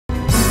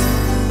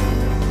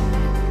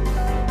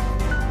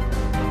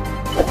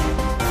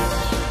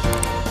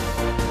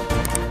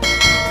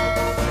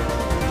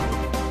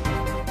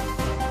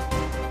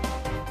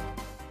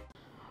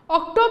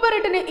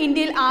October 8-ന്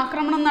ഇന്ത്യയിൽ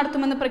ആക്രമണം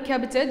നടത്തുമെന്ന്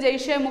പ്രഖ്യാപിച്ച്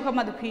ജെയ്ഷെ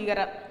മുഹമ്മദ്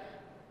ഭീകരർ.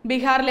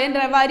 ബീഹാറിലെ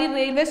റെവാരി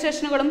റെയിൽവേ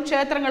സ്റ്റേഷനുകളും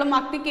ക്ഷേത്രങ്ങളും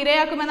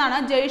അഗ്നിക്കിരയാക്കുമെന്നാണ്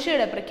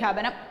ജെയ്ഷെയുടെ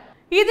പ്രഖ്യാപനം.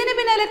 ഇതിന്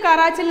പിന്നാലെ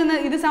കറാച്ചിയിൽ നിന്ന്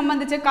ഇത്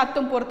സംബന്ധിച്ച്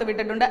കത്തും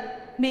പുറത്തുവിട്ടിട്ടുണ്ട്.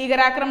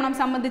 ഭീകരാക്രമണം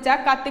സംബന്ധിച്ച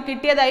കത്ത്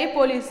കിട്ടിയതായി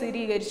പോലീസ്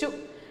സ്ഥിരീകരിച്ചു.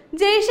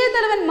 ജെയ്ഷെ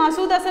തലവൻ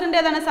മസൂദ്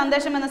അസറിന്റേതാണ്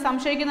സന്ദേശമെന്ന്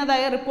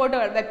സംശയിക്കുന്നതായി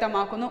റിപ്പോർട്ടുകൾ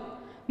വ്യക്തമാക്കുന്നു.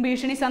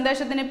 ഭീഷണി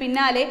സന്ദേശത്തിന്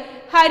പിന്നാലെ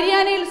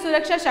ഹരിയാനയിൽ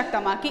സുരക്ഷ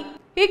ശക്തമാക്കി.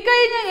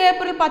 ഇക്കഴിഞ്ഞ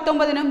ഏപ്രിൽ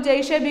 19-നും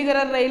ജെയ്ഷെ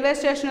ഭീകരർ റെയിൽവേ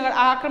സ്റ്റേഷനുകൾ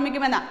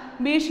ആക്രമിക്കുമെന്ന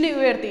ഭീഷണി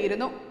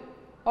ഉയർത്തിയിരുന്നു.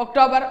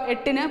 ഒക്ടോബർ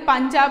 8-ന്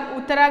പഞ്ചാബ്,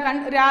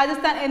 ഉത്തരാഖണ്ഡ്,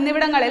 രാജസ്ഥാൻ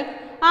എന്നിവിടങ്ങളിൽ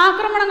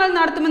ആക്രമണങ്ങൾ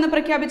നടത്തുമെന്ന്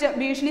പ്രഖ്യാപിച്ച്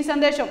ഭീഷണി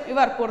സന്ദേശം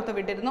ഇവർ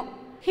പുറത്തുവിട്ടിരുന്നു.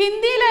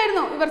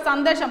 ഹിന്ദിയിലായിരുന്നു ഇവർ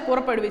സന്ദേശം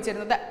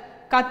പുറപ്പെടുവിച്ചിരുന്നത്.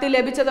 കത്ത്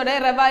ലഭിച്ചതോടെ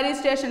റെവാരി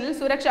സ്റ്റേഷനിൽ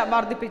സുരക്ഷ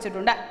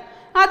വർദ്ധിപ്പിച്ചിട്ടുണ്ട്.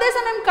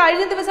 അതേസമയം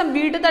കഴിഞ്ഞ ദിവസം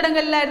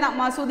വീട്ടുതടങ്കലിലായിരുന്ന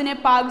മസൂദിനെ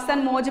പാകിസ്ഥാൻ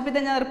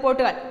മോചിപ്പിച്ചെന്ന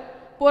റിപ്പോർട്ടുകൾ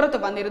പുറത്തു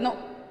വന്നിരുന്നു.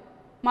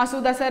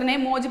 മസൂദ് അസറിനെ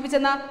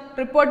മോചിപ്പിച്ചെന്ന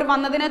റിപ്പോർട്ട്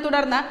വന്നതിനെ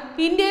തുടർന്ന്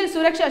ഇന്ത്യയിൽ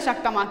സുരക്ഷ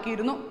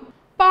ശക്തമാക്കിയിരുന്നു.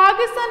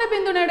 പാകിസ്ഥാന്റെ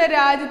പിന്തുണയുടെ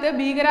രാജ്യത്ത്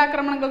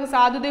ഭീകരാക്രമണങ്ങൾക്ക്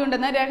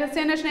സാധ്യതയുണ്ടെന്ന്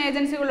രഹസ്യാന്വേഷണ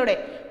ഏജൻസികളുടെ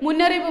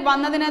മുന്നറിയിപ്പ്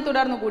വന്നതിനെ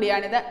തുടർന്നു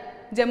കൂടിയാണിത്.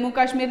 ജമ്മു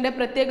കാശ്മീരിന്റെ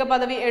പ്രത്യേക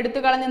പദവി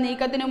എടുത്തുകളഞ്ഞ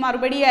നീക്കത്തിനു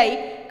മറുപടിയായി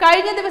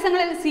കഴിഞ്ഞ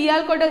ദിവസങ്ങളിൽ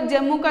സിയാൽകോട്ട്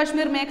ജമ്മു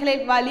കാശ്മീർ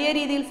മേഖലയിൽ വലിയ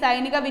രീതിയിൽ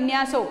സൈനിക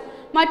വിന്യാസവും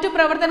മറ്റു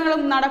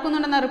പ്രവർത്തനങ്ങളും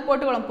നടക്കുന്നുണ്ടെന്ന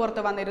റിപ്പോർട്ടുകളും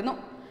പുറത്തു വന്നിരുന്നു.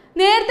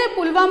 നേരത്തെ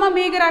പുൽവാമ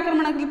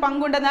ഭീകരാക്രമണത്തിൽ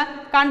പങ്കുണ്ടെന്ന്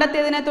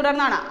കണ്ടെത്തിയതിനെ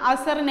തുടർന്നാണ്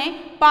അസറിനെ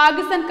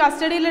പാകിസ്ഥാൻ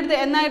കസ്റ്റഡിയിലെടുത്ത്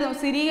എന്നായിരുന്നു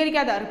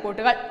സ്ഥിരീകരിക്കാത്ത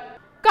റിപ്പോർട്ടുകൾ.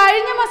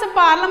 കഴിഞ്ഞ മാസം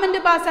പാർലമെന്റ്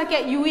പാസാക്കിയ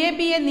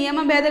UAPA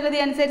നിയമ ഭേദഗതി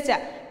അനുസരിച്ച്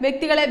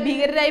വ്യക്തികളെ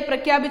ഭീകരരായി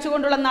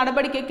പ്രഖ്യാപിച്ചുകൊണ്ടുള്ള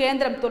നടപടിക്ക്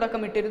കേന്ദ്രം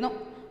തുടക്കമിട്ടിരുന്നു.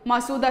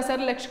 മസൂദ് അസർ,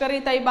 ലഷ്കർ ഇ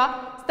തൈബ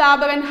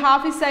സ്ഥാപകൻ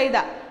ഹാഫിസ്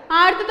സയ്യിദ്,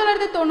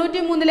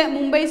 1993-ലെ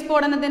മുംബൈ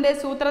സ്ഫോടനത്തിന്റെ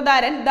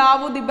സൂത്രധാരൻ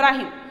ദാവൂദ്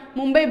ഇബ്രാഹിം,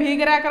 മുംബൈ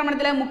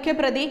ഭീകരാക്രമണത്തിലെ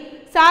മുഖ്യപ്രതി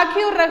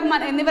സാഖിയുർ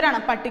റഹ്മാൻ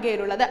എന്നിവരാണ്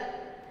പട്ടികയിലുള്ളത്.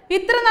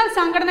 ഇത്രനാൾ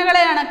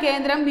സംഘടനകളെയാണ്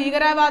കേന്ദ്രം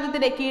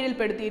ഭീകരവാദത്തിന്റെ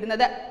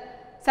കീഴിൽപ്പെടുത്തിയിരുന്നത്.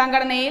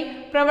 സംഘടനയിൽ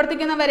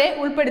പ്രവർത്തിക്കുന്നവരെ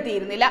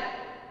ഉൾപ്പെടുത്തിയിരുന്നില്ല.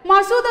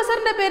 മസൂദ്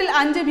അസറിന്റെ പേരിൽ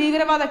 5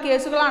 ഭീകരവാദ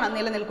കേസുകളാണ്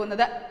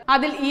നിലനിൽക്കുന്നത്.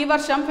 അതിൽ ഈ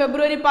വർഷം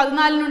ഫെബ്രുവരി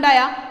 14-നുണ്ടായ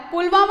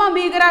പുൽവാമ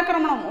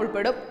ഭീകരാക്രമണം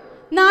ഉൾപ്പെടും.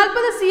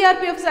 40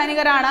 CRPF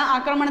സൈനികരാണ്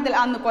ആക്രമണത്തിൽ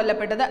അന്ന്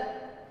കൊല്ലപ്പെട്ടത്.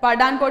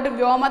 പഠാൻകോട്ട്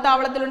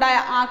വ്യോമതാവളത്തിലുണ്ടായ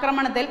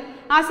ആക്രമണത്തിൽ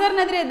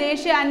അസറിനെതിരെ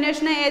ദേശീയ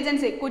അന്വേഷണ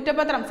ഏജൻസി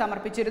കുറ്റപത്രം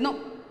സമർപ്പിച്ചിരുന്നു.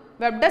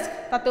 Web desk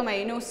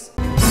Tatwamayi news.